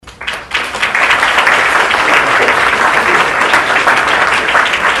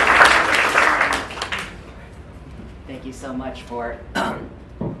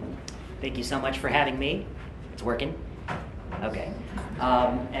Thank you so much for having me. It's working? Okay.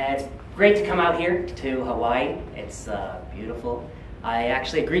 And it's great to come out here to Hawaii. It's beautiful. I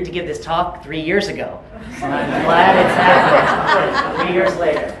actually agreed to give this talk 3 years ago. So I'm glad it's happened 3 years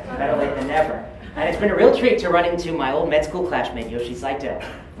later. Better late than never. And it's been a real treat to run into my old med school classmate, Yoshi Saito.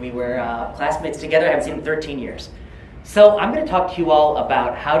 We were classmates together. I haven't seen him in 13 years. So I'm going to talk to you all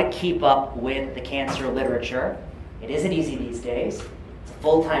about how to keep up with the cancer literature. It isn't easy these days. It's a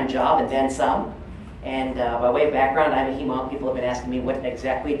full-time job and then some. And by way of background, I'm a hem-onc. People have been asking me, what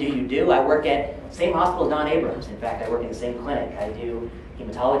exactly do you do? I work at the same hospital as Don Abrams. In fact, I work in the same clinic. I do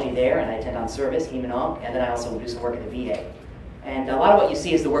hematology there, and I attend on service, hem-onc, and then I also do some work at the VA. And a lot of what you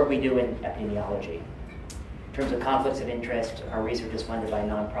see is the work we do in epidemiology. In terms of conflicts of interest, our research is funded by a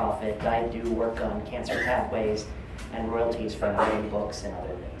nonprofit. I do work on cancer pathways and royalties from writing books and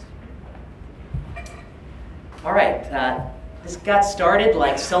other things. All right, this got started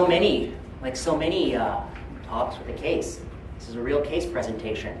like so many talks with a case. This is a real case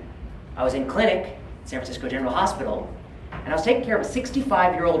presentation. I was in clinic at San Francisco General Hospital, and I was taking care of a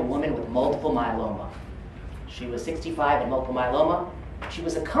 65-year-old woman with multiple myeloma. She was 65 and multiple myeloma. She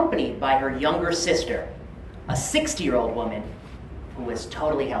was accompanied by her younger sister, a 60-year-old woman who was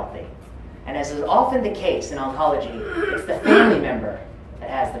totally healthy. And as is often the case in oncology, it's the family member that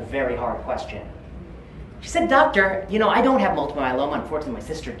has the very hard question. She said, "Doctor, you know, I don't have multiple myeloma. Unfortunately, my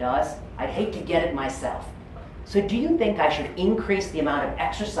sister does. I'd hate to get it myself. So do you think I should increase the amount of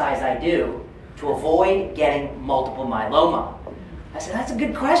exercise I do to avoid getting multiple myeloma?" I said, "That's a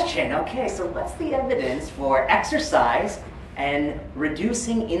good question. Okay, so what's the evidence for exercise and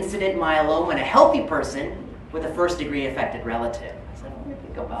reducing incident myeloma in a healthy person with a first-degree affected relative?" I said, "Let me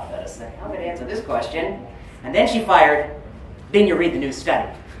think about that a second. I'm going to answer this question." And then she fired, "Then you read the new study."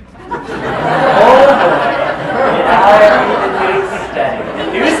 Oh boy, did I read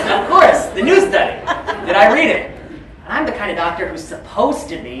the news study. Of course, the news study. Did I read it? And I'm the kind of doctor who's supposed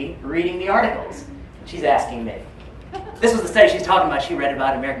to be reading the articles. She's asking me. This was the study she's talking about. She read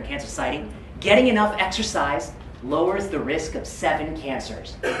about American Cancer Society. Getting enough exercise lowers the risk of 7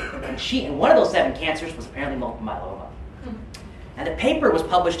 cancers. And one of those 7 cancers was apparently multiple myeloma. And the paper was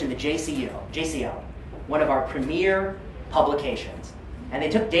published in the JCO, one of our premier publications. And they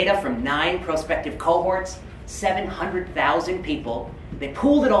took data from 9 prospective cohorts, 700,000 people. They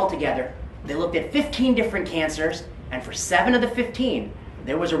pooled it all together. They looked at 15 different cancers, and for 7 of the 15,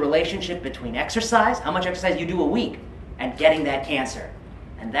 there was a relationship between exercise, how much exercise you do a week, and getting that cancer.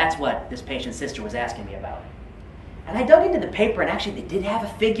 And that's what this patient's sister was asking me about. And I dug into the paper, and actually they did have a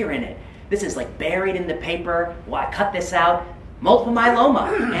figure in it. This is like buried in the paper. Well, I cut this out. Multiple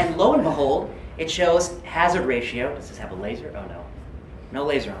myeloma. And lo and behold, it shows hazard ratio. Does this have a laser? Oh, no. No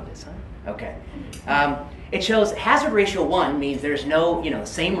laser on this, huh? Okay. It shows hazard ratio 1 means there's no,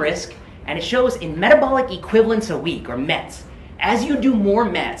 same risk. And it shows in metabolic equivalents a week, or METs. As you do more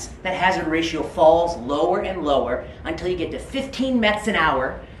METs, that hazard ratio falls lower and lower until you get to 15 METs an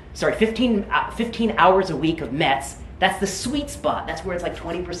hour. Sorry, 15 hours a week of METs. That's the sweet spot. That's where it's like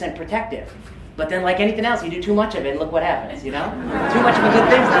 20% protective. But then like anything else, you do too much of it and look what happens, Too much of a good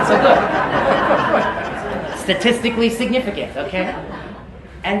thing's not so good. Statistically significant, okay?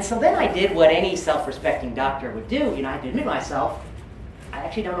 And so then I did what any self-respecting doctor would do. I had to admit myself, I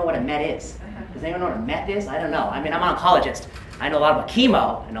actually don't know what a MET is. Does anyone know what a MET is? I don't know. I mean, I'm an oncologist. I know a lot about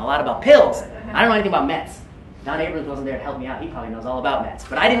chemo. I know a lot about pills. I don't know anything about METs. Don Abrams wasn't there to help me out. He probably knows all about METs.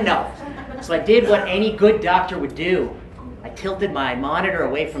 But I didn't know. So I did what any good doctor would do. I tilted my monitor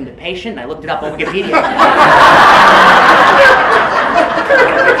away from the patient, and I looked it up on Wikipedia.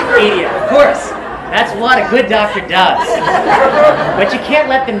 Wikipedia, of course. That's what a good doctor does. But you can't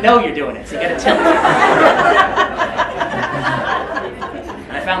let them know you're doing it, so you gotta tilt it.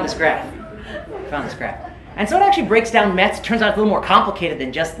 And I found this graph. And so it actually breaks down METs. It turns out it's a little more complicated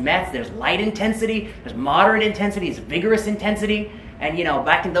than just METs. There's light intensity, there's moderate intensity, there's vigorous intensity. And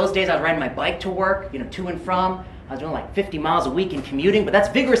back in those days I was riding my bike to work, to and from. I was doing like 50 miles a week in commuting, but that's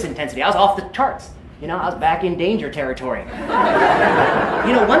vigorous intensity. I was off the charts. I was back in danger territory.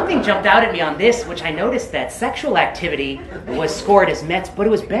 One thing jumped out at me on this, which I noticed that sexual activity was scored as METs, but it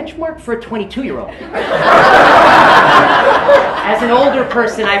was benchmarked for a 22-year-old. As an older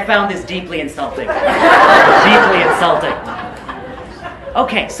person, I found this deeply insulting. Deeply insulting.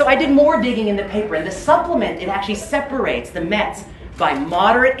 Okay, so I did more digging in the paper, and the supplement, it actually separates the METs by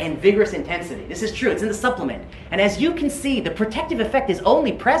moderate and vigorous intensity. This is true, it's in the supplement. And as you can see, the protective effect is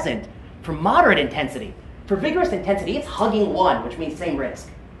only present for moderate intensity. For vigorous intensity, it's hugging 1, which means same risk.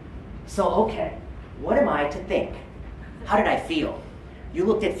 So, okay, what am I to think? How did I feel? You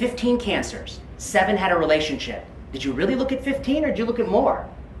looked at 15 cancers. 7 had a relationship. Did you really look at 15 or did you look at more?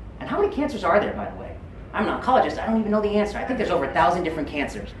 And how many cancers are there, by the way? I'm an oncologist, I don't even know the answer. I think there's over 1,000 different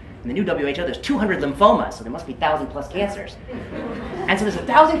cancers. In the new WHO, there's 200 lymphomas, so there must be 1,000 plus cancers. And so there's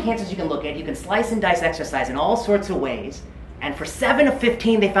 1,000 cancers you can look at. You can slice and dice exercise in all sorts of ways. And for 7 of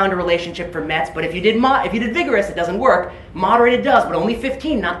 15, they found a relationship for METs. But if you did vigorous, it doesn't work. Moderate, it does, but only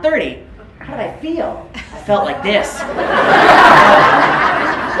 15, not 30. How did I feel? I felt like this.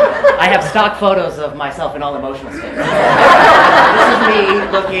 I have stock photos of myself in all emotional states. This is me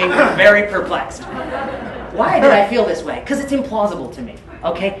looking very perplexed. Why did I feel this way? Because it's implausible to me.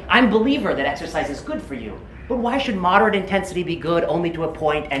 Okay? I'm a believer that exercise is good for you. But why should moderate intensity be good only to a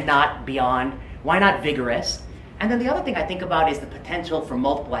point and not beyond? Why not vigorous? And then the other thing I think about is the potential for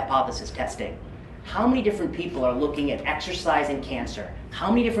multiple hypothesis testing. How many different people are looking at exercise and cancer? How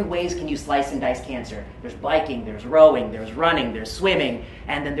many different ways can you slice and dice cancer? There's biking, there's rowing, there's running, there's swimming,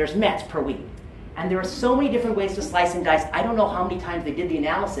 and then there's METs per week. And there are so many different ways to slice and dice. I don't know how many times they did the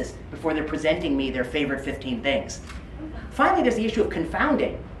analysis before they're presenting me their favorite 15 things. Finally, there's the issue of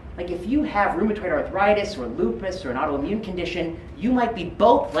confounding. Like if you have rheumatoid arthritis or lupus or an autoimmune condition, you might be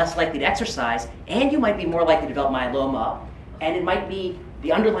both less likely to exercise and you might be more likely to develop myeloma, and it might be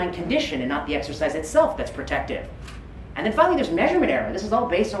the underlying condition and not the exercise itself that's protective. And then finally, there's measurement error. This is all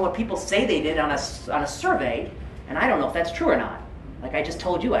based on what people say they did on a survey, and I don't know if that's true or not. Like I just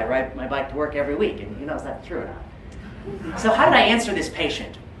told you, I ride my bike to work every week, and who knows if that's true or not. So how did I answer this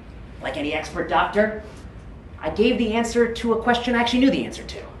patient? Like any expert doctor, I gave the answer to a question I actually knew the answer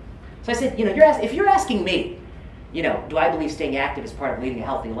to. So I said, if you're asking me, do I believe staying active is part of leading a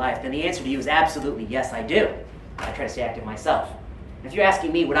healthy life, then the answer to you is absolutely yes, I do. I try to stay active myself. If you're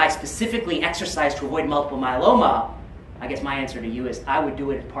asking me, would I specifically exercise to avoid multiple myeloma, I guess my answer to you is I would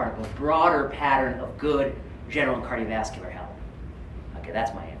do it as part of a broader pattern of good general and cardiovascular health. Okay,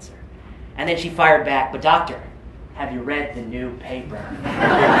 that's my answer. And then she fired back, but doctor, have you read the new paper?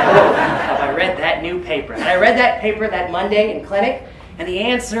 Have I read that new paper? And I read that paper that Monday in clinic, and the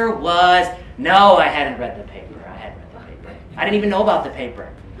answer was, no, I hadn't read the paper. I hadn't read the paper. I didn't even know about the paper.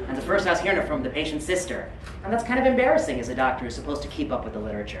 And the first I was hearing it from the patient's sister. And that's kind of embarrassing as a doctor who's supposed to keep up with the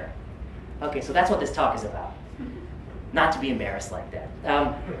literature. Okay, so that's what this talk is about. Not to be embarrassed like that.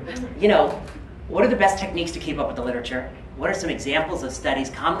 What are the best techniques to keep up with the literature? What are some examples of studies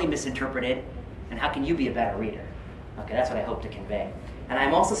commonly misinterpreted? And how can you be a better reader? Okay, that's what I hope to convey. And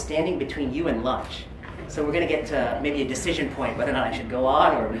I'm also standing between you and lunch. So we're going to get to maybe a decision point whether or not I should go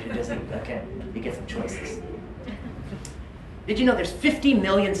on or we should just, you get some choices. Did you know there's 50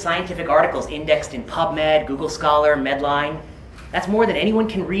 million scientific articles indexed in PubMed, Google Scholar, Medline? That's more than anyone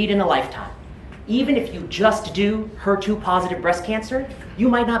can read in a lifetime. Even if you just do HER2-positive breast cancer, you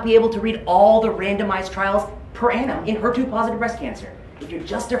might not be able to read all the randomized trials per annum in HER2-positive breast cancer if you're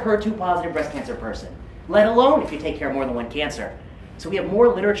just a HER2-positive breast cancer person, let alone if you take care of more than one cancer. So we have more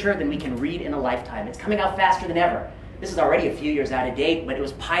literature than we can read in a lifetime. It's coming out faster than ever. This is already a few years out of date, but it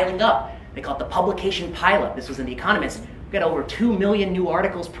was piling up. They call it the publication pileup. This was in The Economist. We've got over 2 million new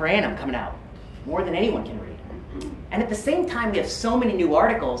articles per annum coming out, more than anyone can read. And at the same time we have so many new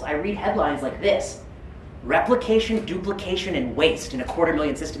articles, I read headlines like this: replication, duplication, and waste in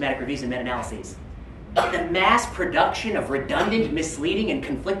 250,000 systematic reviews and meta-analyses. The mass production of redundant, misleading, and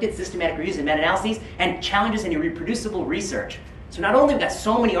conflicted systematic reviews and meta-analyses and challenges in reproducible research. So not only have we got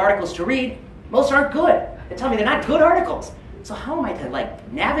so many articles to read, most aren't good. They tell me they're not good articles. So how am I to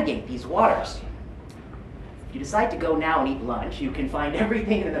navigate these waters? If you decide to go now and eat lunch, you can find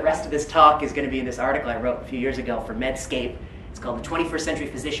everything in the rest of this talk is going to be in this article I wrote a few years ago for Medscape. It's called The 21st Century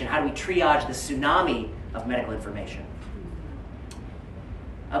Physician: How Do We Triage the Tsunami of Medical Information?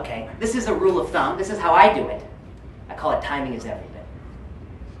 Okay, this is a rule of thumb. This is how I do it. I call it timing is everything.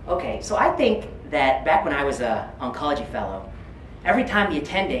 Okay, so I think that back when I was an oncology fellow, every time the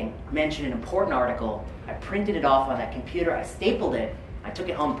attending mentioned an important article, I printed it off on that computer, I stapled it, I took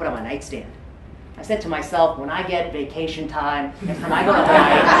it home and put it on my nightstand. I said to myself, when I get vacation time, next time I go to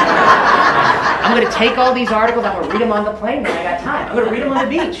Hawaii, I'm going to take all these articles, I'm going to read them on the plane when I got time. I'm going to read them on the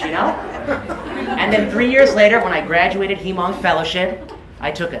beach, And then 3 years later, when I graduated Hemong Fellowship, I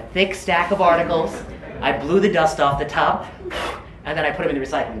took a thick stack of articles, I blew the dust off the top, and then I put them in the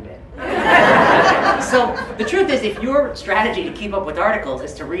recycling bin. So the truth is, if your strategy to keep up with articles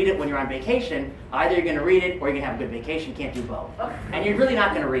is to read it when you're on vacation, either you're going to read it or you're going to have a good vacation. You can't do both. And you're really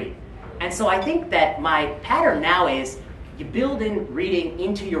not going to read. And so I think that my pattern now is you build in reading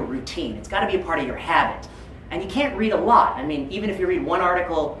into your routine. It's got to be a part of your habit. And you can't read a lot. I mean, even if you read one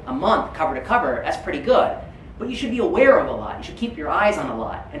article a month, cover to cover, that's pretty good. But you should be aware of a lot. You should keep your eyes on a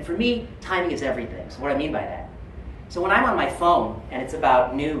lot. And for me, timing is everything. So what do I mean by that? So when I'm on my phone and it's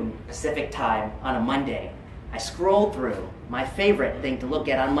about noon Pacific time on a Monday, I scrolled through my favorite thing to look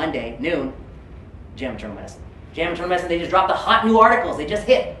at on Monday, noon, JAMA Internal Medicine. JAMA Internal Medicine, they just dropped the hot new articles. They just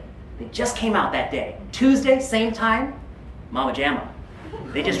hit. They just came out that day. Tuesday, same time, Mama JAMA.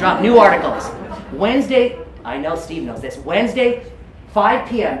 They just dropped new articles. Wednesday, I know Steve knows this, Wednesday, 5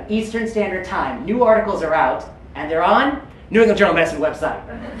 p.m. Eastern Standard Time, new articles are out, and they're on New England Journal of Medicine website.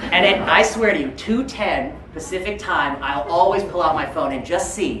 And I swear to you, 2:10 Pacific Time, I'll always pull out my phone and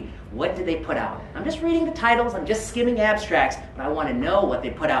just see what did they put out. I'm just reading the titles, I'm just skimming abstracts, but I want to know what they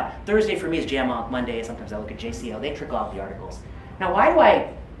put out. Thursday for me is JAMA, Monday, sometimes I look at JCO, they trickle out the articles. Now why do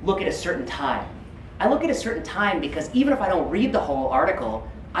I look at a certain time? I look at a certain time because even if I don't read the whole article,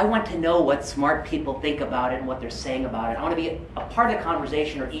 I want to know what smart people think about it and what they're saying about it. I want to be a part of the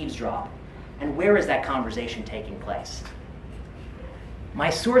conversation or eavesdrop. And where is that conversation taking place? My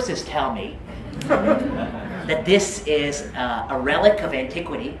sources tell me that this is a relic of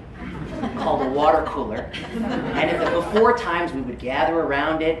antiquity called a water cooler. And in the before times, we would gather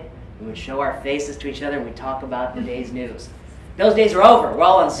around it, we would show our faces to each other, and we'd talk about the day's news. Those days are over. We're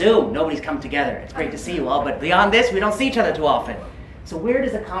all on Zoom. Nobody's come together. It's great to see you all, but beyond this, we don't see each other too often. So where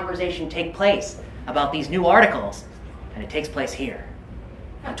does the conversation take place about these new articles? And it takes place here,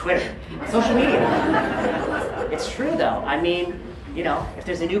 on Twitter, on social media. It's true, though. I mean, you know, if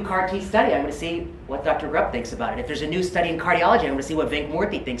there's a new CAR-T study, I'm going to see what Dr. Grupp thinks about it. If there's a new study in cardiology, I'm going to see what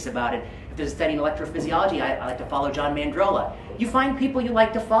Venkmurthy thinks about it. If there's a study in electrophysiology, I like to follow John Mandrola. You find people you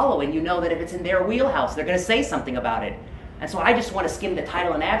like to follow, and you know that if it's in their wheelhouse, they're going to say something about it. And so I just want to skim the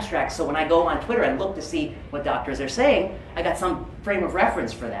title and abstract, so when I go on Twitter and look to see what doctors are saying, I got some frame of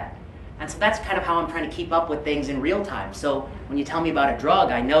reference for that. And so that's kind of how I'm trying to keep up with things in real time. So when you tell me about a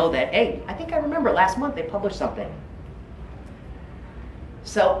drug, I know that, hey, I think I remember last month they published something.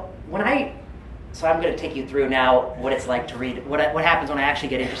 So I'm going to take you through now what it's like to read, what happens when I actually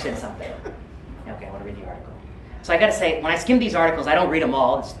get interested in something. Okay, I want to read the article. So I got to say, when I skim these articles, I don't read them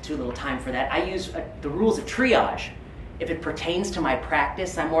all. It's too little time for that. I use the rules of triage. If it pertains to my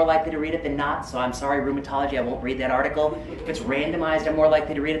practice, I'm more likely to read it than not. So I'm sorry, rheumatology, I won't read that article. If it's randomized, I'm more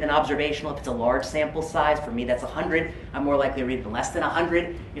likely to read it than observational. If it's a large sample size, for me that's 100, I'm more likely to read it than less than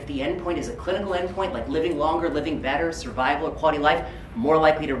 100. If the endpoint is a clinical endpoint, like living longer, living better, survival, or quality of life, I'm more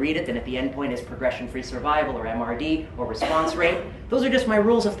likely to read it than if the endpoint is progression-free survival, or MRD, or response rate. Those are just my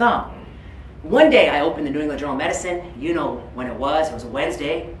rules of thumb. One day I opened the New England Journal of Medicine. You know when it was a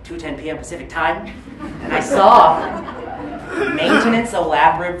Wednesday, 2:10 p.m. Pacific time, and I saw maintenance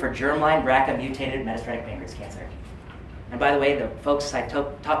olaparib for germline BRCA mutated metastatic pancreas cancer. And by the way, the folks I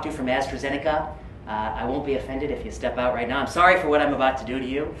talked to from AstraZeneca, I won't be offended if you step out right now. I'm sorry for what I'm about to do to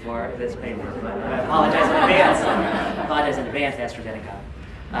you for this paper, but I apologize in advance. I apologize in advance,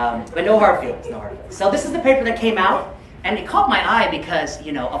 AstraZeneca. But no hard feelings, no hard feelings. So this is the paper that came out, and it caught my eye because,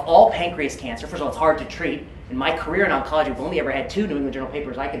 you know, of all pancreas cancer, first of all, it's hard to treat. In my career in oncology, we've only ever had 2 New England Journal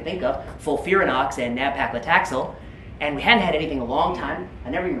papers I can think of, FOLFIRINOX and nab-paclitaxel. And we hadn't had anything in a long time.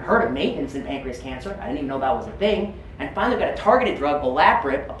 I never even heard of maintenance in pancreas cancer. I didn't even know that was a thing. And finally we got a targeted drug,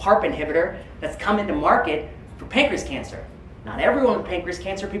 olaparib, a PARP inhibitor, that's come into market for pancreas cancer. Not everyone with pancreas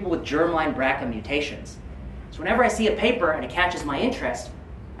cancer, people with germline BRCA mutations. So whenever I see a paper and it catches my interest,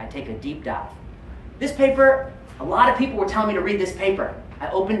 I take a deep dive. This paper, a lot of people were telling me to read this paper. I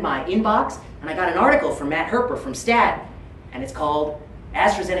opened my inbox and I got an article from Matt Herper from STAT, and it's called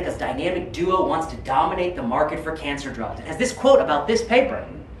AstraZeneca's Dynamic Duo Wants to Dominate the Market for Cancer Drugs. It has this quote about this paper.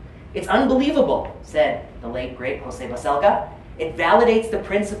 "It's unbelievable," said the late, great Jose Baselga. "It validates the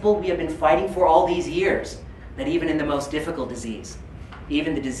principle we have been fighting for all these years, that even in the most difficult disease,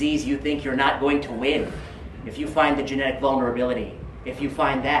 even the disease you think you're not going to win, if you find the genetic vulnerability, if you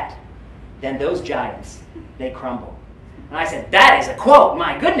find that, then those giants, they crumble." And I said, that is a quote,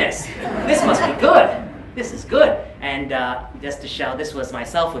 my goodness, this must be good. This is good. And just to show, this was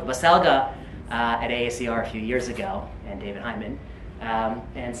myself with Baselga at AACR a few years ago, and David Hyman.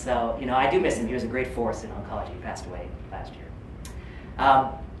 And so, you know, I do miss him. He was a great force in oncology. He passed away last year.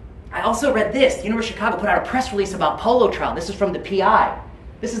 I also read this. The University of Chicago put out a press release about POLO trial. This is from the PI.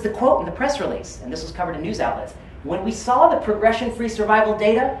 This is the quote in the press release, and this was covered in news outlets. "When we saw the progression-free survival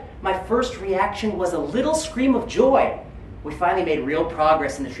data, my first reaction was a little scream of joy. We finally made real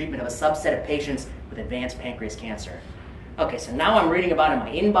progress in the treatment of a subset of patients with advanced pancreas cancer." Okay, so now I'm reading about it in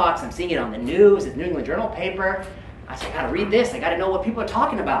my inbox. I'm seeing it on the news, the New England Journal paper. I said, I gotta read this. I gotta know what people are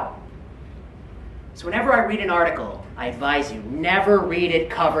talking about. So whenever I read an article, I advise you, never read it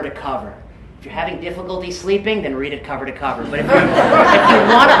cover to cover. If you're having difficulty sleeping, then read it cover to cover. But if you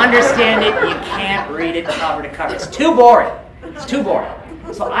want to understand it, you can't read it cover to cover. It's too boring. It's too boring.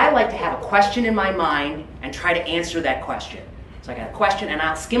 So I like to have a question in my mind and try to answer that question. So I got a question, and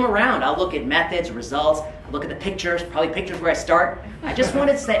I'll skim around. I'll look at methods, results. look at the pictures, probably pictures where I start. I just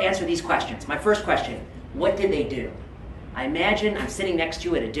wanted to answer these questions. My first question, what did they do? I imagine I'm sitting next to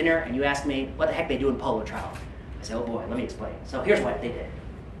you at a dinner and you ask me what the heck they do in polo trial. I say, oh boy, let me explain. So here's what they did.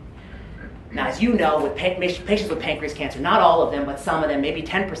 Now, as you know, with patients with pancreas cancer, not all of them, but some of them, maybe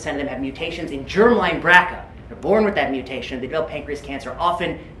 10% of them have mutations in germline BRCA. They're born with that mutation. They develop pancreas cancer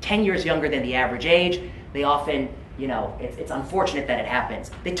often 10 years younger than the average age. They often, it's unfortunate that it happens.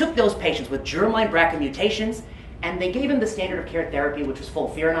 They took those patients with germline BRCA mutations and they gave them the standard of care therapy, which was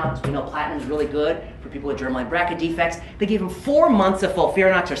FOLFIRINOX. We know platinum is really good for people with germline BRCA defects. They gave them 4 months of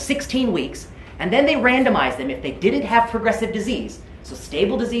FOLFIRINOX or 16 weeks, and then they randomized them if they didn't have progressive disease. So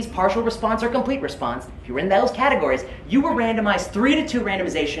stable disease, partial response, or complete response, if you were in those categories, you were randomized 3-to-2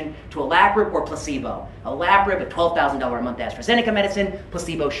 randomization to olaparib or placebo. Olaparib, a $12,000 a month AstraZeneca medicine,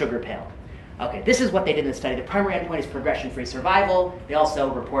 placebo, sugar pill. Okay, this is what they did in the study. The primary endpoint is progression-free survival. They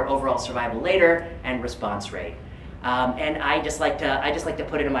also report overall survival later and response rate. And I just like to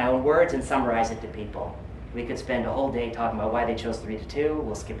put it in my own words and summarize it to people. We could spend a whole day talking about why they chose 3-to-2.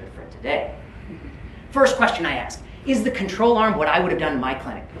 We'll skip it for today. First question I ask, is the control arm what I would have done in my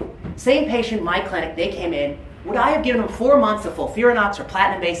clinic? Same patient, my clinic, they came in. Would I have given them 4 months of FOLFIRINOX or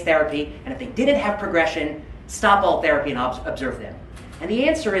platinum-based therapy, and if they didn't have progression, stop all therapy and observe them? And the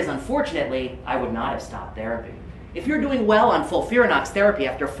answer is, unfortunately, I would not have stopped therapy. If you're doing well on FOLFIRINOX therapy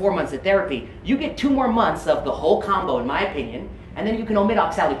after 4 months of therapy, you get 2 more months of the whole combo, in my opinion, and then you can omit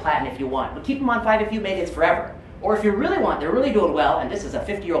oxaliplatin if you want. But keep them on 5 if you made it forever. Or if you really want, they're really doing well, and this is a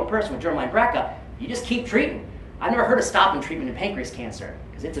 50-year-old person with germline BRCA, you just keep treating. I've never heard of stopping treatment in pancreas cancer,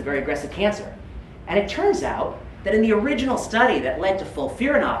 because it's a very aggressive cancer. And it turns out that in the original study that led to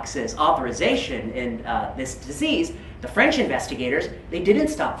FOLFIRINOX's authorization in this disease, the French investigators, they didn't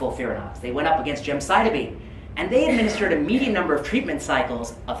stop FOLFIRINOX. They went up against gemcitabine. And they administered a median number of treatment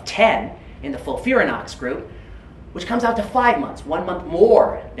cycles of 10 in the FOLFIRINOX group, which comes out to 5 months, 1 month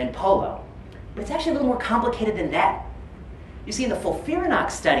more than polo. But it's actually a little more complicated than that. You see, in the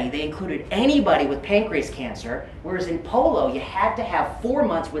FOLFIRINOX study, they included anybody with pancreas cancer, whereas in polo, you had to have 4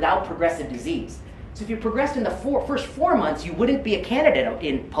 months without progressive disease. So if you progressed in the first 4 months, you wouldn't be a candidate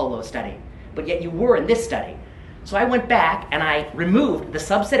in polo study, but yet you were in this study. So I went back and I removed the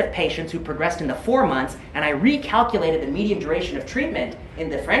subset of patients who progressed in the 4 months, and I recalculated the median duration of treatment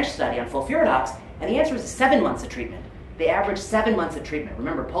in the French study on FOLFIRINOX, and the answer is 7 months of treatment. They averaged 7 months of treatment.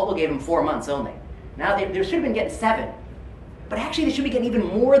 Remember, polo gave them 4 months only. Now they should have been getting 7. But actually, they should be getting even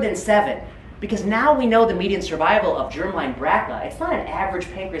more than 7, because now we know the median survival of germline BRCA. It's not an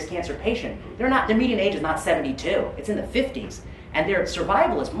average pancreas cancer patient. Their median age is not 72. It's in the 50s. And their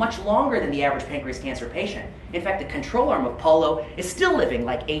survival is much longer than the average pancreas cancer patient. In fact, the control arm of polo is still living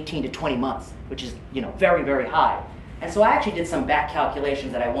like 18 to 20 months, which is very, very high. And so I actually did some back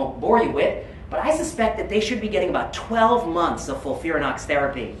calculations that I won't bore you with, but I suspect that they should be getting about 12 months of FOLFIRINOX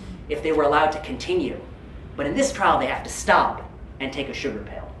therapy if they were allowed to continue. But in this trial, they have to stop and take a sugar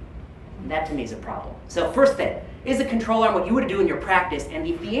pill. And that to me is a problem. So first thing, is the control arm what you would do in your practice? And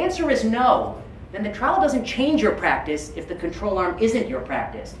if the answer is no, then the trial doesn't change your practice if the control arm isn't your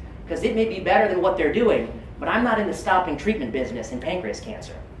practice, because it may be better than what they're doing, but I'm not in the stopping treatment business in pancreas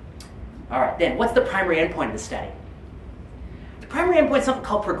cancer. All right, then what's the primary endpoint of the study? The primary endpoint is something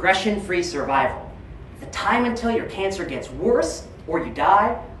called progression-free survival. The time until your cancer gets worse or you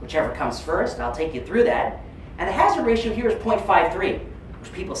die, whichever comes first. I'll take you through that. And the hazard ratio here is 0.53,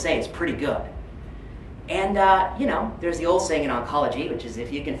 which people say is pretty good. And, there's the old saying in oncology, which is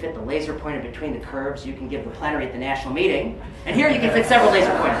if you can fit the laser pointer between the curves, you can give the plenary at the national meeting. And here you can fit several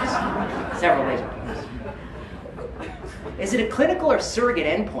laser pointers. Several laser pointers. Is it a clinical or surrogate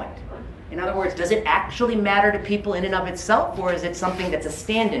endpoint? In other words, does it actually matter to people in and of itself, or is it something that's a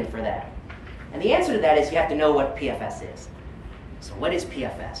stand-in for that? And the answer to that is you have to know what PFS is. So what is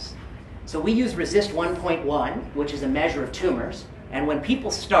PFS? So we use RECIST 1.1, which is a measure of tumors. And when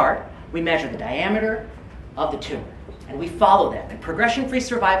people start, we measure the diameter of the tumor. And we follow them. And progression-free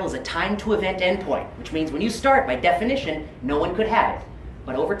survival is a time-to-event endpoint, which means when you start, by definition, no one could have it.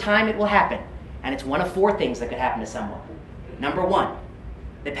 But over time, it will happen. And it's one of 4 things that could happen to someone. Number 1,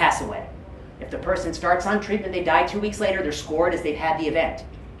 they pass away. If the person starts on treatment, they die 2 weeks later, they're scored as they've had the event.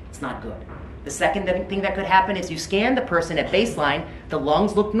 It's not good. The second thing that could happen is you scan the person at baseline, the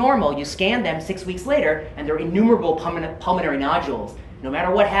lungs look normal, you scan them 6 weeks later, and there are innumerable pulmonary nodules. No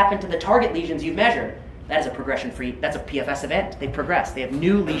matter what happened to the target lesions you've measured, that is a progression-free, that's a PFS event. They progress. They have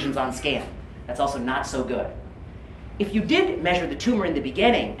new lesions on scan. That's also not so good. If you did measure the tumor in the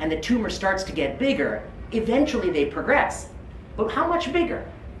beginning and the tumor starts to get bigger, eventually they progress. But how much bigger?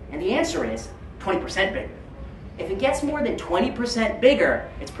 And the answer is 20% bigger. If it gets more than 20% bigger,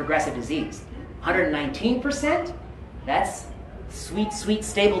 it's progressive disease. 119%, that's sweet, sweet,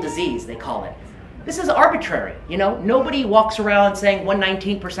 stable disease, they call it. This is arbitrary, you know? Nobody walks around saying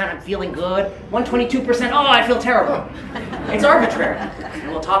 119%, I'm feeling good, 122%, oh, I feel terrible. It's arbitrary,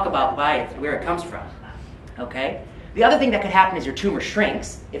 and we'll talk about where it comes from, okay? The other thing that could happen is your tumor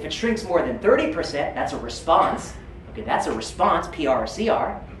shrinks. If it shrinks more than 30%, that's a response. Okay, that's a response, PR or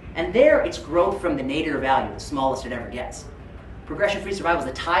CR. And there, it's growth from the nadir value, the smallest it ever gets. Progression-free survival is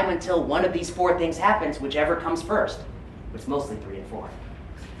the time until one of these four things happens, whichever comes first. It's mostly 3 and 4.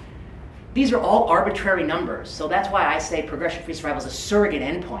 These are all arbitrary numbers, so that's why I say progression-free survival is a surrogate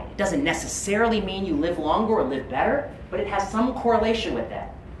endpoint. It doesn't necessarily mean you live longer or live better, but it has some correlation with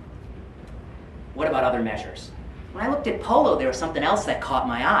that. What about other measures? When I looked at POLO, there was something else that caught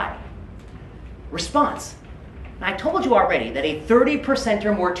my eye. Response. Now, I told you already that a 30%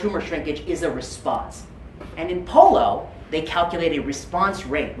 or more tumor shrinkage is a response. And in POLO, they calculate a response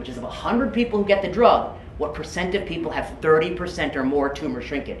rate, which is of 100 people who get the drug, what percent of people have 30% or more tumor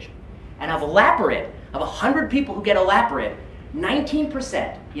shrinkage. And of olaparib, of 100 people who get olaparib,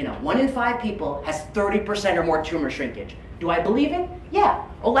 19%, 1 in 5 people has 30% or more tumor shrinkage. Do I believe it? Yeah.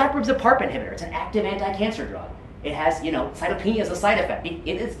 Olaparib's a PARP inhibitor. It's an active anti-cancer drug. It has, cytopenia as a side effect. It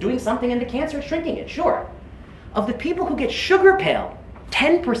is doing something in the cancer, shrinking it, sure. Of the people who get sugar pill,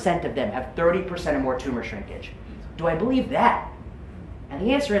 10% of them have 30% or more tumor shrinkage. Do I believe that? And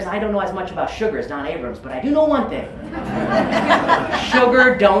the answer is, I don't know as much about sugar as Don Abrams, but I do know one thing.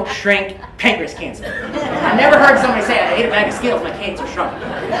 Sugar don't shrink pancreas cancer. I've never heard somebody say, I ate a bag of Skittles, my cancer shrunk.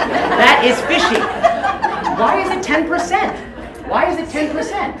 That is fishy. Why is it 10%? Why is it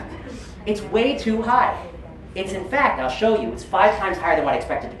 10%? It's way too high. It's, in fact, I'll show you, it's 5 times higher than what I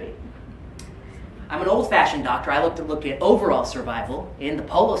expected to be. I'm an old-fashioned doctor. I looked at overall survival. In the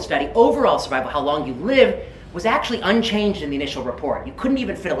POLO study, overall survival, how long you live, was actually unchanged in the initial report. You couldn't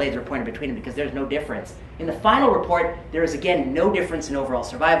even fit a laser pointer between them because there's no difference. In the final report, there is, again, no difference in overall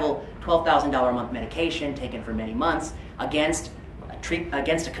survival, $12,000 a month medication taken for many months against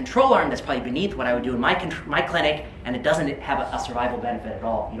a control arm that's probably beneath what I would do in my clinic, and it doesn't have a survival benefit at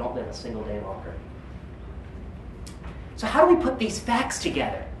all. You don't live a single day longer. So how do we put these facts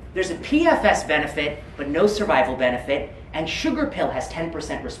together? There's a PFS benefit, but no survival benefit, and sugar pill has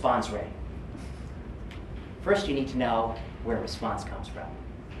 10% response rate. First, you need to know where response comes from.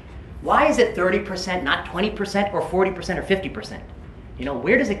 Why is it 30%, not 20% or 40% or 50%?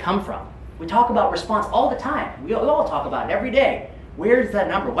 Where does it come from? We talk about response all the time. We all talk about it every day. Where's that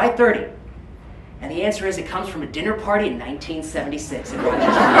number? Why 30? And the answer is it comes from a dinner party in 1976 in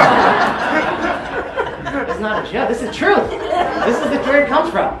Rochester. It's not a joke. This is truth. This is where it comes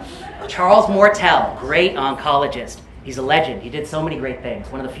from. Charles Mortel, great oncologist. He's a legend. He did so many great things.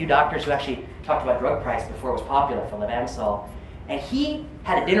 One of the few doctors who actually talked about drug price before it was popular for Levamisole. And he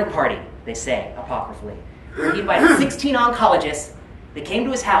had a dinner party, they say, apocryphally, where he invited 16 oncologists. They came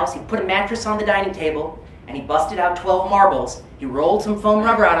to his house. He put a mattress on the dining table, and he busted out 12 marbles. He rolled some foam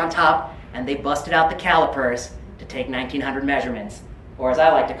rubber out on top, and they busted out the calipers to take 1,900 measurements. Or as I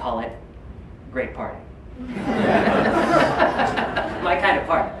like to call it, great party. My kind of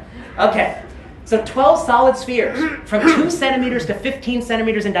party. Okay, so 12 solid spheres from 2 centimeters to 15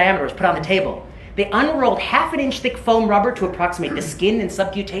 centimeters in diameter was put on the table. They unrolled 1/2 inch thick foam rubber to approximate the skin and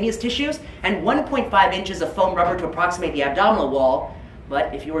subcutaneous tissues, and 1.5 inches of foam rubber to approximate the abdominal wall.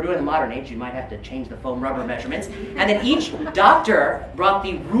 But if you were doing the modern age, you might have to change the foam rubber measurements. And then each doctor brought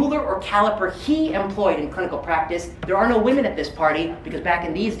the ruler or caliper he employed in clinical practice. There are no women at this party because back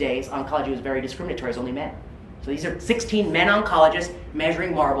in these days, oncology was very discriminatory, it was only men. So these are 16 men oncologists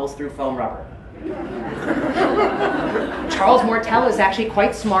measuring marbles through foam rubber. Charles Mortel is actually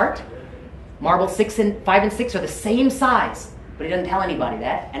quite smart. Marbles 5 and 6 are the same size, but he doesn't tell anybody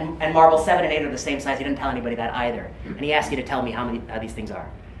that. And marbles 7 and 8 are the same size. He doesn't tell anybody that either. And he asked you to tell me how these things are.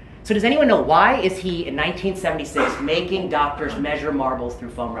 So does anyone know why is he in 1976 making doctors measure marbles through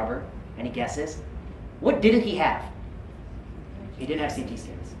foam rubber? Any guesses? What didn't he have? He didn't have CT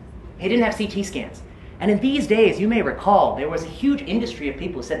scans. He didn't have CT scans. And in these days, you may recall, there was a huge industry of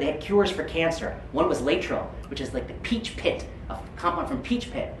people who said they had cures for cancer. One was Laetrile, which is like the peach pit, a compound from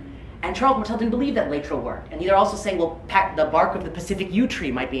peach pit. And Charles Mortel didn't believe that Laetrile worked. And they're also saying, well, the bark of the Pacific yew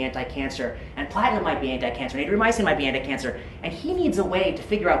tree might be anti-cancer, and platinum might be anti-cancer, and adriamycin might be anti-cancer. And he needs a way to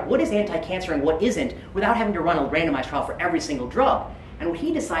figure out what is anti-cancer and what isn't without having to run a randomized trial for every single drug. And what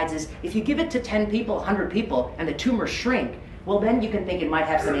he decides is, if you give it to 10 people, 100 people, and the tumors shrink, well, then you can think it might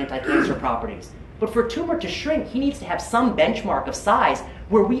have some anti-cancer properties. But for a tumor to shrink, he needs to have some benchmark of size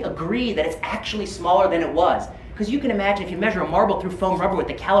where we agree that it's actually smaller than it was. Because you can imagine if you measure a marble through foam rubber with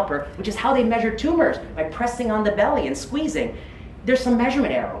the caliper, which is how they measure tumors, by pressing on the belly and squeezing, there's some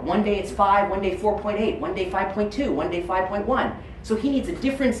measurement error. One day it's 5, one day 4.8, one day 5.2, one day 5.1. So he needs a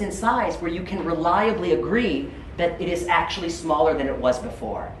difference in size where you can reliably agree that it is actually smaller than it was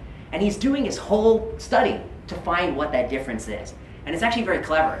before. And he's doing his whole study to find what that difference is. And it's actually very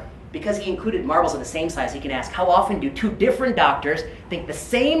clever. Because he included marbles of the same size, he can ask how often do two different doctors think the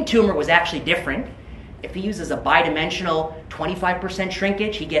same tumor was actually different. If he uses a bidimensional 25%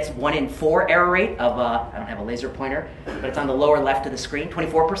 shrinkage, he gets 1 in 4 error rate of, I don't have a laser pointer, but it's on the lower left of the screen,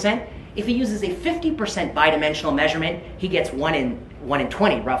 24%. If he uses a 50% bidimensional measurement, he gets 1 in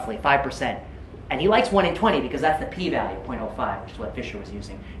 20, roughly, 5%. And he likes 1 in 20 because that's the p-value, 0.05, which is what Fisher was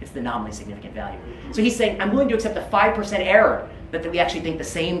using. It's the nominally significant value. So he's saying, I'm willing to accept a 5% error, but that we actually think the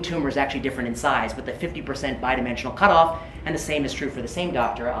same tumor is actually different in size with the 50% bidimensional cutoff, and the same is true for the same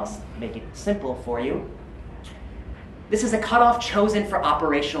doctor. I'll make it simple for you. This is a cutoff chosen for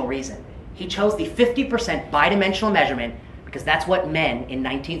operational reason. He chose the 50% bidimensional measurement because that's what men in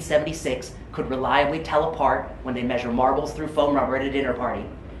 1976 could reliably tell apart when they measure marbles through foam rubber at a dinner party.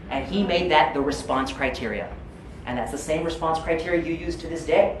 And he made that the response criteria. And that's the same response criteria you use to this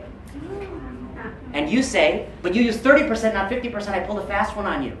day. And you say, but you use 30%, not 50%. I pulled a fast one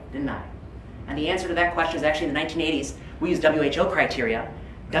on you, didn't I? And the answer to that question is actually in the 1980s, we used WHO criteria.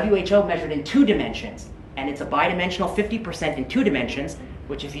 WHO measured in 2 dimensions. And it's a bidimensional 50% in 2 dimensions,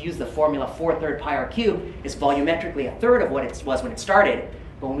 which if you use the formula 4/3 pi r cubed, is volumetrically a third of what it was when it started.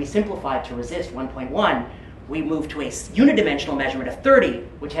 But when we simplified to resist 1.1, we moved to a unidimensional measurement of 30,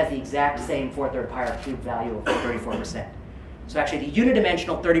 which has the exact same 4/3 pi r cubed value of 34%. So actually the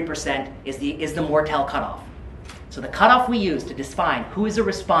unidimensional 30% is the Mortel cutoff. So the cutoff we use to define who is a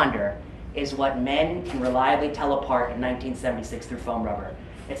responder is what men can reliably tell apart in 1976 through foam rubber.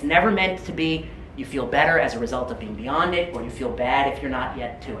 It's never meant to be you feel better as a result of being beyond it, or you feel bad if you're not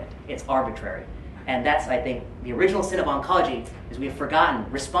yet to it. It's arbitrary. And that's, I think, the original sin of oncology, is we have forgotten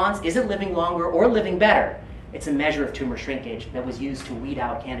response isn't living longer or living better. It's a measure of tumor shrinkage that was used to weed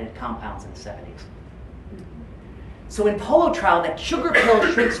out candidate compounds in the 70s. So in POLO trial, that sugar pill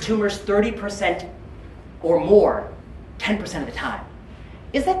shrinks tumors 30% or more 10% of the time.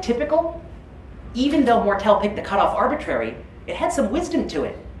 Is that typical? Even though Mortel picked the cutoff arbitrary, it had some wisdom to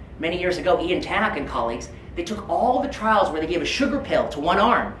it. Many years ago, Ian Tannock and colleagues, they took all the trials where they gave a sugar pill to one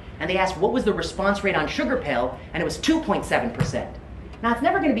arm, and they asked what was the response rate on sugar pill, and it was 2.7%. Now, it's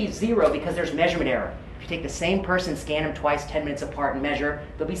never going to be 0 because there's measurement error. If you take the same person, scan them twice, 10 minutes apart, and measure,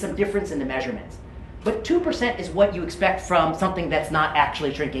 there'll be some difference in the measurements. But 2% is what you expect from something that's not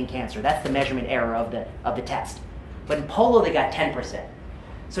actually shrinking cancer. That's the measurement error of the test. But in POLO, they got 10%.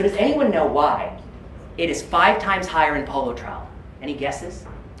 So does anyone know why it is 5 times higher in POLO trial? Any guesses?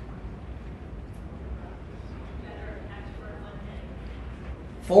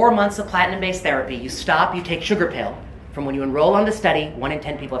 4 months of platinum-based therapy, you stop, you take sugar pill. From when you enroll on the study, 1 in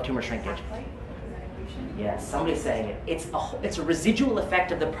 10 people have tumor shrinkage. Yes, somebody's saying it. It's a residual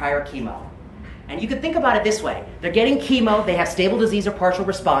effect of the prior chemo. And you could think about it this way. They're getting chemo, they have stable disease or partial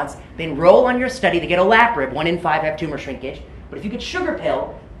response, they enroll on your study, they get olaparib, 1 in 5 have tumor shrinkage. But if you get sugar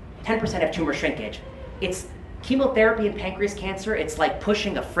pill, 10% have tumor shrinkage. It's chemotherapy in pancreas cancer, it's like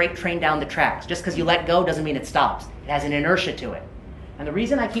pushing a freight train down the tracks. Just because you let go doesn't mean it stops. It has an inertia to it. And the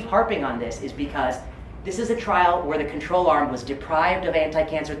reason I keep harping on this is because this is a trial where the control arm was deprived of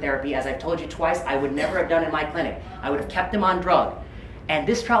anti-cancer therapy. As I've told you twice, I would never have done in my clinic. I would have kept them on drug. And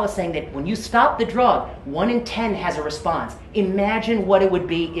this trial is saying that when you stop the drug, 1 in 10 has a response. Imagine what it would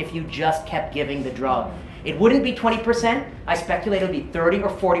be if you just kept giving the drug. It wouldn't be 20%. I speculate it would be 30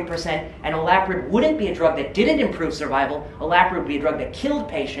 or 40%. And olaparib wouldn't be a drug that didn't improve survival. Olaparib would be a drug that killed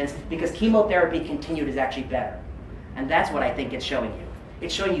patients because chemotherapy continued is actually better. And that's what I think it's showing you.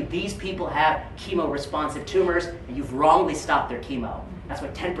 It's showing you these people have chemo-responsive tumors, and you've wrongly stopped their chemo. That's why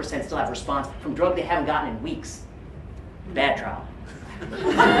 10% still have response from drug they haven't gotten in weeks. Bad trial.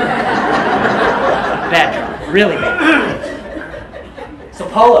 Bad trial. Really bad. So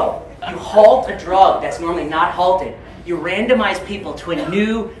POLO, you halt a drug that's normally not halted. You randomize people to a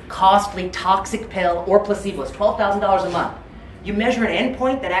new, costly, toxic pill or placebo. It's $12,000 a month. You measure an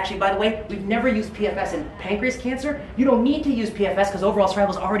endpoint that actually, by the way, we've never used PFS in pancreas cancer. You don't need to use PFS because overall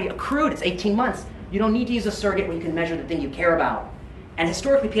survival is already accrued. It's 18 months. You don't need to use a surrogate when you can measure the thing you care about. And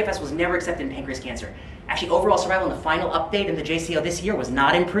historically, PFS was never accepted in pancreas cancer. Actually, overall survival in the final update in the JCO this year was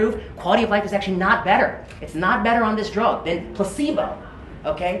not improved. Quality of life is actually not better. It's not better on this drug than placebo.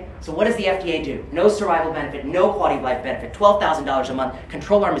 Okay? So what does the FDA do? No survival benefit, no quality of life benefit, $12,000 a month.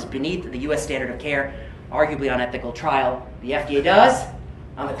 Control arm is beneath the US standard of care. Arguably unethical trial. The FDA does.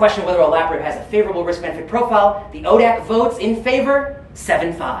 On the question of whether olaparib has a favorable risk-benefit profile, the ODAC votes in favor,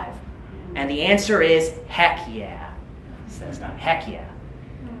 7-5. And the answer is, heck yeah. says not heck yeah.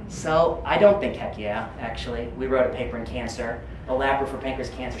 So I don't think heck yeah, actually. We wrote a paper in Cancer, Olaparib for pancreas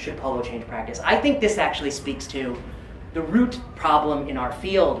cancer, should polio change practice? I think this actually speaks to the root problem in our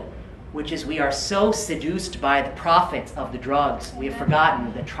field, which is we are so seduced by the profits of the drugs, we have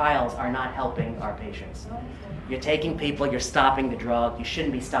forgotten that trials are not helping our patients. You're taking people, you're stopping the drug, you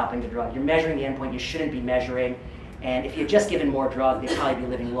shouldn't be stopping the drug. You're measuring the endpoint you shouldn't be measuring. And if you're just given more drug, they'd probably be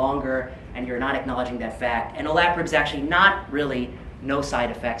living longer, and you're not acknowledging that fact. And Olaparib is actually not really no side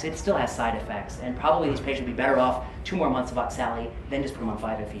effects. It still has side effects. And probably these patients would be better off 2 more months of Oxali than just put them on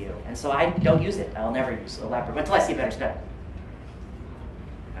 5-FU. And so I don't use it. I'll never use Olaparib until I see a better study.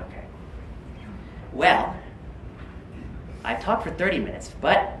 Okay. Well, I've talked for 30 minutes,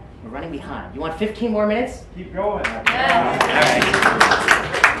 but we're running behind. You want 15 more minutes? Keep going. Yeah. All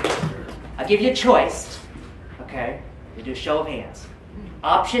right. I'll give you a choice. Okay? You do a show of hands.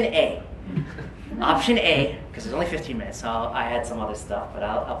 Option A. Option A, because there's only 15 minutes, so I had some other stuff, but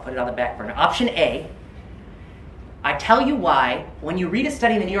I'll put it on the back burner. Option A, I tell you why, when you read a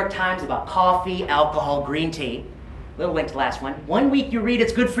study in the New York Times about coffee, alcohol, green tea, little link to the last one week you read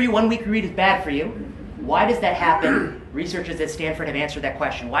it's good for you, 1 week you read it's bad for you. Why does that happen? Researchers at Stanford have answered that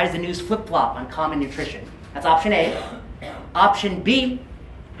question. Why does the news flip-flop on common nutrition? That's option A. Option B,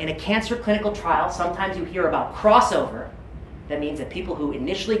 in a cancer clinical trial, sometimes you hear about crossover. That means that people who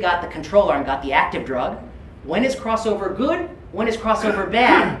initially got the control arm got the active drug. When is crossover good? When is crossover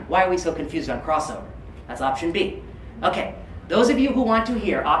bad? Why are we so confused on crossover? That's option B. Okay, those of you who want to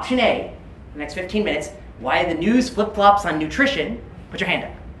hear option A, the next 15 minutes, why the news flip-flops on nutrition, put your hand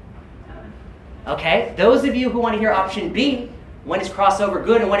up. Okay, those of you who want to hear option B, when is crossover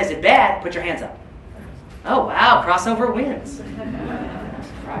good and when is it bad, put your hands up. Oh wow, crossover wins.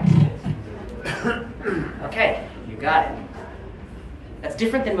 Right. Okay, you got it. That's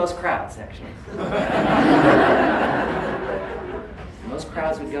different than most crowds, actually. Most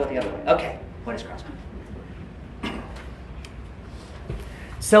crowds would go the other way. Okay, what is crossover?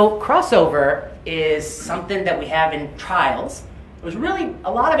 So crossover is something that we have in trials. It was really,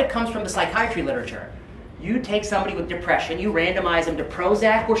 a lot of it comes from the psychiatry literature. You take somebody with depression, you randomize them to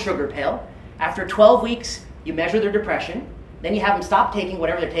Prozac or sugar pill. After 12 weeks, you measure their depression. Then you have them stop taking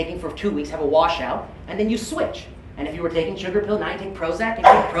whatever they're taking for 2 weeks, have a washout, and then you switch. And if you were taking sugar pill, now you take Prozac. If you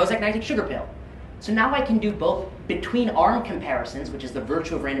take Prozac, now you take sugar pill. So now I can do both between arm comparisons, which is the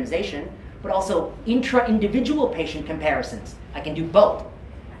virtue of randomization, but also intra-individual patient comparisons. I can do both.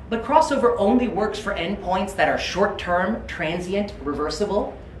 But crossover only works for endpoints that are short-term, transient,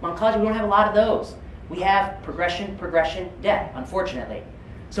 reversible. In oncology, we don't have a lot of those. We have progression, death, unfortunately.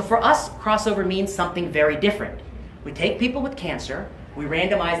 So for us, crossover means something very different. We take people with cancer, we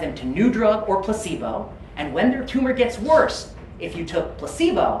randomize them to new drug or placebo, and when their tumor gets worse, if you took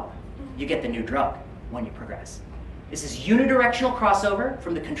placebo, you get the new drug when you progress. This is unidirectional crossover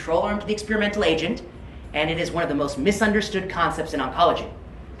from the control arm to the experimental agent, and it is one of the most misunderstood concepts in oncology.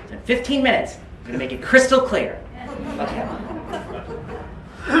 So in 15 minutes, I'm going to make it crystal clear. Okay.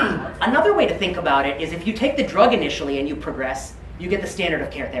 Another way to think about it is if you take the drug initially and you progress, you get the standard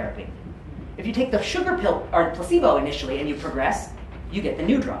of care therapy. If you take the sugar pill or placebo initially and you progress, you get the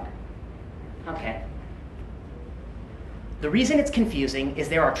new drug. Okay. The reason it's confusing is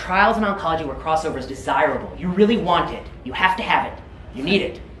there are trials in oncology where crossover is desirable. You really want it. You have to have it. You need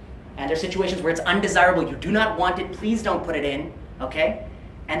it. And there are situations where it's undesirable. You do not want it. Please don't put it in. Okay?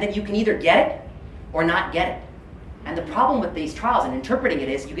 And then you can either get it or not get it. And the problem with these trials and interpreting it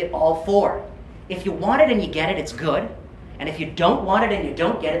is you get all four. If you want it and you get it, it's good. And if you don't want it and you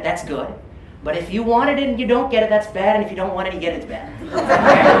don't get it, that's good. But if you want it and you don't get it, that's bad. And if you don't want it and you get it, it's bad.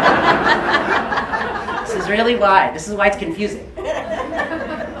 Okay? This is really why. This is why it's confusing.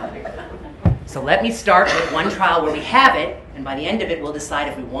 So let me start with one trial where we have it, and by the end of it, we'll decide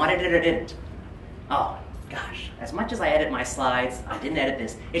if we wanted it or didn't. Oh, gosh. As much as I edit my slides, I didn't edit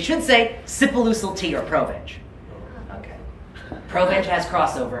this. It should say Sipuleucel T or Provenge. Okay. Provenge has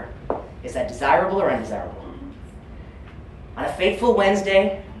crossover. Is that desirable or undesirable? On a fateful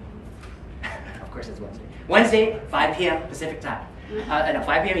Wednesday, of course it's Wednesday. Wednesday, 5 p.m. Pacific time. No,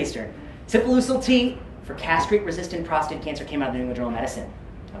 5 p.m. Eastern. Sipuleucel T for castrate-resistant prostate cancer came out of the New England Journal of Medicine.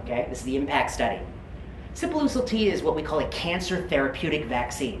 Okay, this is the IMPACT study. Sipuleucel T is what we call a cancer therapeutic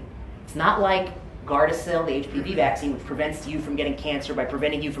vaccine. It's not like Gardasil, the HPV vaccine, which prevents you from getting cancer by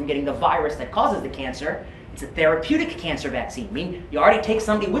preventing you from getting the virus that causes the cancer. It's a therapeutic cancer vaccine. I mean, you already take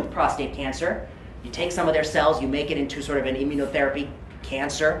somebody with prostate cancer, you take some of their cells, you make it into sort of an immunotherapy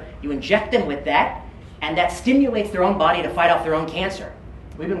cancer, you inject them with that, and that stimulates their own body to fight off their own cancer.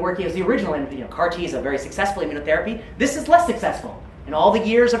 We've been working as the original, CAR T is a very successful immunotherapy. This is less successful. In all the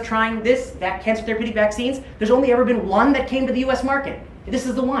years of trying cancer therapeutic vaccines, there's only ever been one that came to the US market. This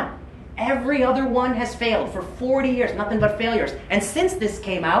is the one. Every other one has failed for 40 years, nothing but failures. And since this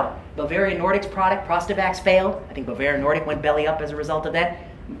came out, Bavarian Nordic's product, Prostavax, failed. I think Bavarian Nordic went belly up as a result of that.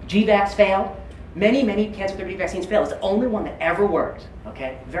 GVAX failed. Many, many cancer therapeutic vaccines failed. It's the only one that ever worked,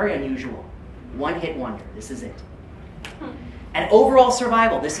 okay? Very unusual. One-hit wonder. This is it. And overall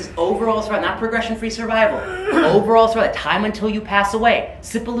survival. This is overall survival, not progression-free survival. Overall survival, time until you pass away.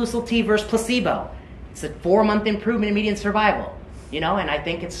 Sipuleucel T versus placebo. It's a 4-month improvement in median survival. You know, and I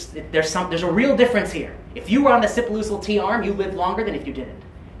think there's a real difference here. If you were on the Sipuleucel T arm, you lived longer than if you didn't.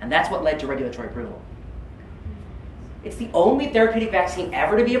 And that's what led to regulatory approval. It's the only therapeutic vaccine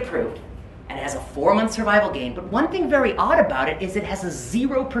ever to be approved, and it has a 4-month survival gain. But one thing very odd about it is it has a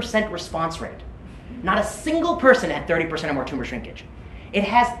 0% response rate. Not a single person had 30% or more tumor shrinkage. It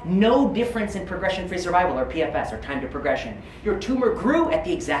has no difference in progression-free survival, or PFS, or time to progression. Your tumor grew at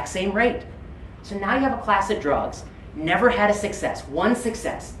the exact same rate. So now you have a class of drugs, never had a success, one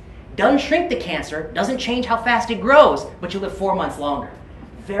success. Doesn't shrink the cancer, doesn't change how fast it grows, but you live 4 months longer.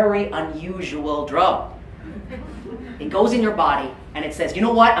 Very unusual drug. It goes in your body, and it says, you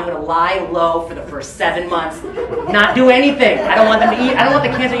know what, I'm going to lie low for the first 7 months, not do anything. I don't want them to eat, I don't want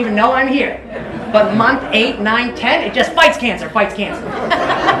the cancer to even know I'm here. But month 8, 9, 10, it just fights cancer. Does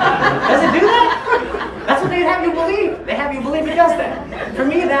it do that? That's what they have you believe. They have you believe it does that. For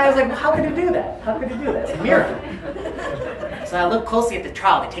me, that I was like, well, how could it do that? How could it do that? It's a miracle. So I look closely at the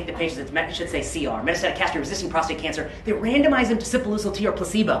trial. They take the patients, it should say CR, metastatic castration-resistant prostate cancer. They randomize them to Sipuleucel T or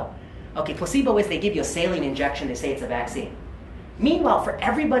placebo. Okay, placebo is they give you a saline injection. They say it's a vaccine. Meanwhile, for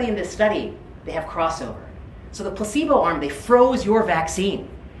everybody in this study, they have crossover. So the placebo arm, they froze your vaccine.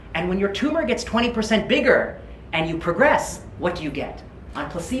 And when your tumor gets 20% bigger and you progress, what do you get? On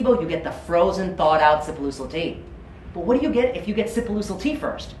placebo, you get the frozen, thawed-out Sipuleucel T. But what do you get if you get Sipuleucel T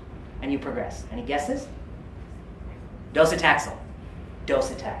first and you progress? Any guesses? Docetaxel.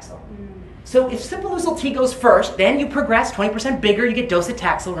 So if Sipuleucel T goes first, then you progress 20% bigger, you get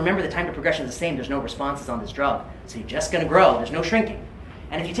docetaxel. Remember, the time to progression is the same. There's no responses on this drug. So you're just going to grow. There's no shrinking.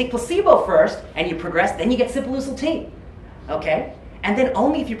 And if you take placebo first and you progress, then you get Sipuleucel T. Okay? And then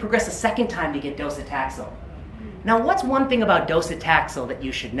only if you progress a second time do you get docetaxel. Now, what's one thing about docetaxel that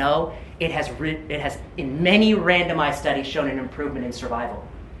you should know? It has in many randomized studies shown an improvement in survival.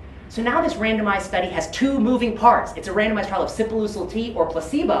 So now this randomized study has 2 moving parts. It's a randomized trial of Sipuleucel T or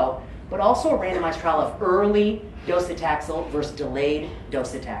placebo, but also a randomized trial of early docetaxel versus delayed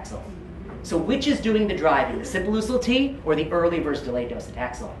docetaxel. So which is doing the driving, the Sipuleucel T or the early versus delayed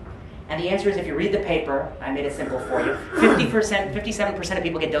docetaxel? And the answer is, if you read the paper, I made it simple for you, 57% of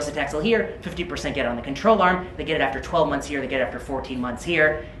people get docetaxel here, 50% get it on the control arm. They get it after 12 months here, they get it after 14 months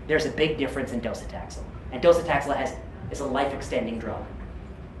here. There's a big difference in docetaxel. And docetaxel is a life-extending drug.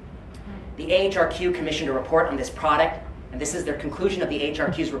 The AHRQ commissioned a report on this product, and this is their conclusion of the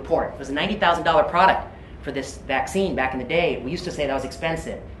AHRQ's report. It was a $90,000 product for this vaccine back in the day. We used to say that was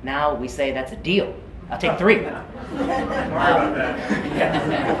expensive. Now we say that's a deal. I'll take 3.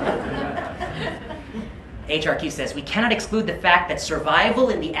 HRQ says, we cannot exclude the fact that survival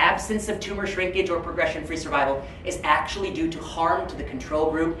in the absence of tumor shrinkage or progression-free survival is actually due to harm to the control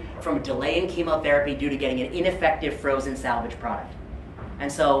group from a delay in chemotherapy due to getting an ineffective frozen salvage product.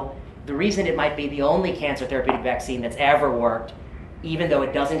 And so the reason it might be the only cancer therapeutic vaccine that's ever worked, even though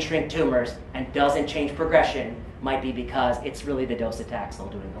it doesn't shrink tumors and doesn't change progression, might be because it's really the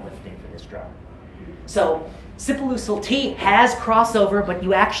docetaxel doing the lifting for this drug. So Sipuleucel T has crossover, but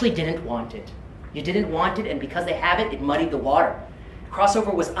you actually didn't want it. You didn't want it, and because they have it, it muddied the water.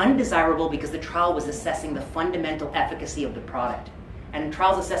 Crossover was undesirable because the trial was assessing the fundamental efficacy of the product. And in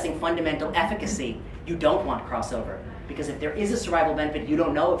trials assessing fundamental efficacy, you don't want crossover. Because if there is a survival benefit, you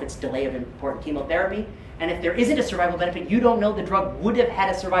don't know if it's delay of important chemotherapy. And if there isn't a survival benefit, you don't know the drug would have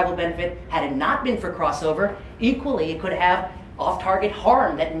had a survival benefit had it not been for crossover. Equally, it could have off-target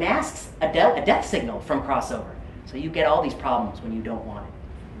harm that masks a death signal from crossover. So you get all these problems when you don't want it.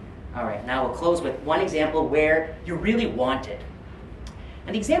 All right, now we'll close with one example where you really want it.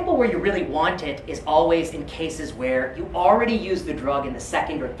 And the example where you really want it is always in cases where you already used the drug in the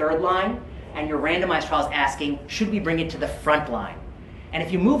 2nd or 3rd line, and your randomized trial is asking, should we bring it to the front line? And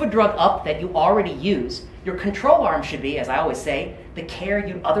if you move a drug up that you already use, your control arm should be, as I always say, the care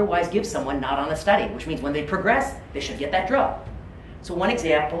you'd otherwise give someone not on a study, which means when they progress, they should get that drug. So one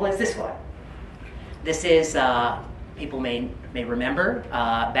example is this one. This is, people may remember,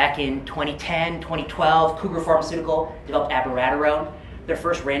 back in 2010, 2012, Cougar Pharmaceutical developed abiraterone. Their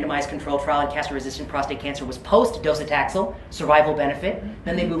first randomized controlled trial in castration-resistant prostate cancer was post-docetaxel, survival benefit.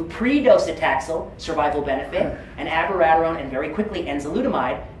 Then they moved pre-docetaxel, survival benefit, and abiraterone and very quickly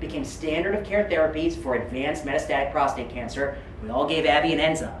enzalutamide became standard of care therapies for advanced metastatic prostate cancer. We all gave Abby and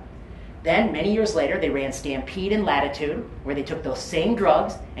Enza. Then, many years later, they ran Stampede and Latitude, where they took those same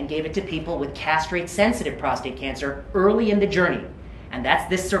drugs and gave it to people with castrate-sensitive prostate cancer early in the journey. And that's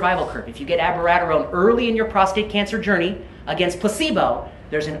this survival curve. If you get abiraterone early in your prostate cancer journey against placebo,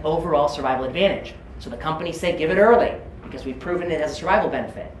 there's an overall survival advantage. So the companies say give it early because we've proven it has a survival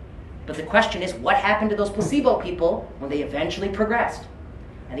benefit. But the question is, what happened to those placebo people when they eventually progressed?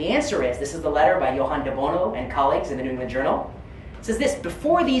 And the answer is, this is the letter by Johan de Bono and colleagues in the New England Journal. It says this: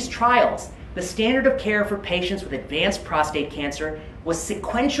 before these trials, the standard of care for patients with advanced prostate cancer was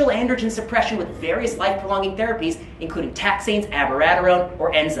sequential androgen suppression with various life-prolonging therapies, including taxanes, abiraterone,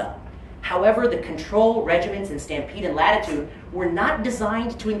 or Enza. However, the control regimens in Stampede and Latitude were not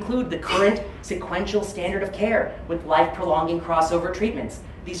designed to include the current sequential standard of care with life-prolonging crossover treatments.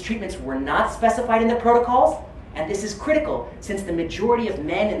 These treatments were not specified in the protocols, and this is critical since the majority of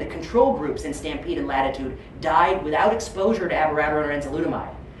men in the control groups in Stampede and Latitude died without exposure to abiraterone or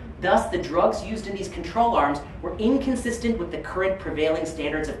enzalutamide. Thus, the drugs used in these control arms were inconsistent with the current prevailing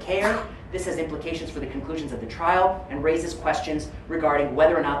standards of care. This has implications for the conclusions of the trial and raises questions regarding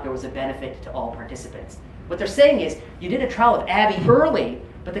whether or not there was a benefit to all participants. What they're saying is, you did a trial of Abby early,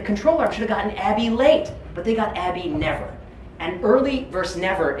 but the control arm should have gotten Abby late, but they got Abby never. And early versus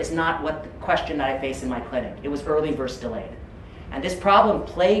never is not what the question that I face in my clinic. It was early versus delayed. And this problem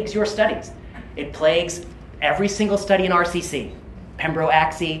plagues your studies. It plagues every single study in RCC. Pembro,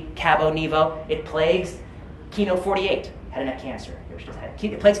 Axi, Cabo, Nivo. It plagues Keynote-48, head and neck cancer.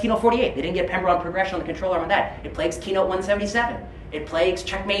 It plagues Keynote-48. They didn't get Pembro on progression on the control arm of that. It plagues Keynote-177. It plagues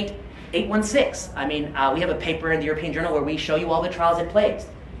Checkmate 816. I mean, we have a paper in the European Journal where we show you all the trials it plagues.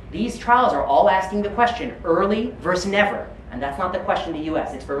 These trials are all asking the question, early versus never. And that's not the question in the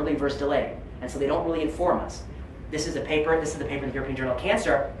US, it's early versus delayed. And so they don't really inform us. This is the paper in the European Journal of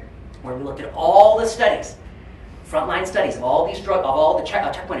Cancer, where we looked at all the studies, frontline studies of all these drugs, of all the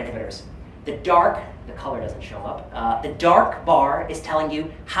checkpoint inhibitors. The color doesn't show up. The dark bar is telling you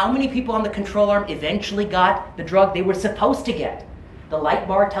how many people on the control arm eventually got the drug they were supposed to get. The light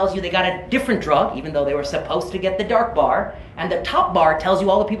bar tells you they got a different drug, even though they were supposed to get the dark bar. And the top bar tells you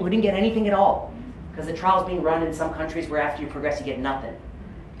all the people who didn't get anything at all. Because the trial's being run in some countries where after you progress you get nothing.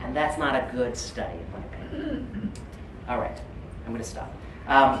 And that's not a good study, in my opinion. All right, I'm going to stop.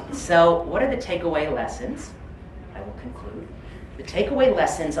 So what are the takeaway lessons? I will conclude. The takeaway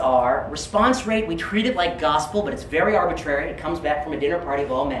lessons are response rate, we treat it like gospel, but it's very arbitrary. It comes back from a dinner party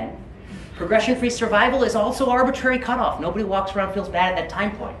of all men. Progression-free survival is also arbitrary cutoff. Nobody walks around and feels bad at that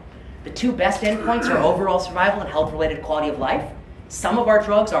time point. The two best endpoints are overall survival and health-related quality of life. Some of our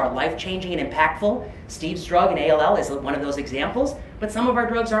drugs are life-changing and impactful. Steve's drug in ALL is one of those examples, but some of our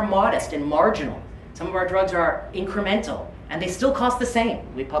drugs are modest and marginal. Some of our drugs are incremental, and they still cost the same.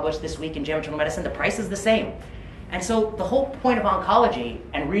 We published this week in JAMA Internal Medicine, the price is the same. And so the whole point of oncology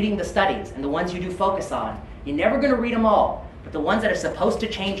and reading the studies and the ones you do focus on, you're never going to read them all, but the ones that are supposed to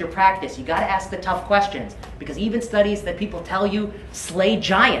change your practice, you got to ask the tough questions, because even studies that people tell you slay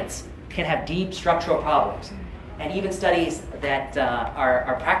giants can have deep structural problems. And even studies that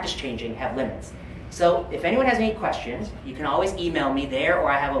are practice-changing have limits. So if anyone has any questions, you can always email me there,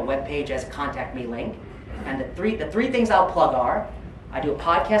 or I have a webpage as a contact me link. And the three things I'll plug are, I do a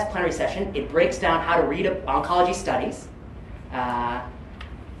podcast plenary session. It breaks down how to read oncology studies. And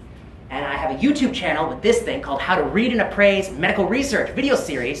I have a YouTube channel with this thing called How to Read and Appraise Medical Research video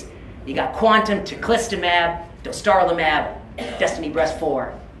series. You got Quantum, teclistamab, dostarlimab, Destiny Breast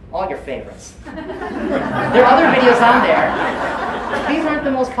 4. All your favorites. There are other videos on there. These aren't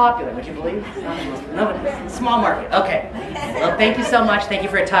the most popular, would you believe? Small market. Okay. Well, thank you so much. Thank you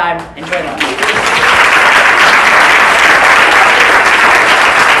for your time. Enjoy lunch.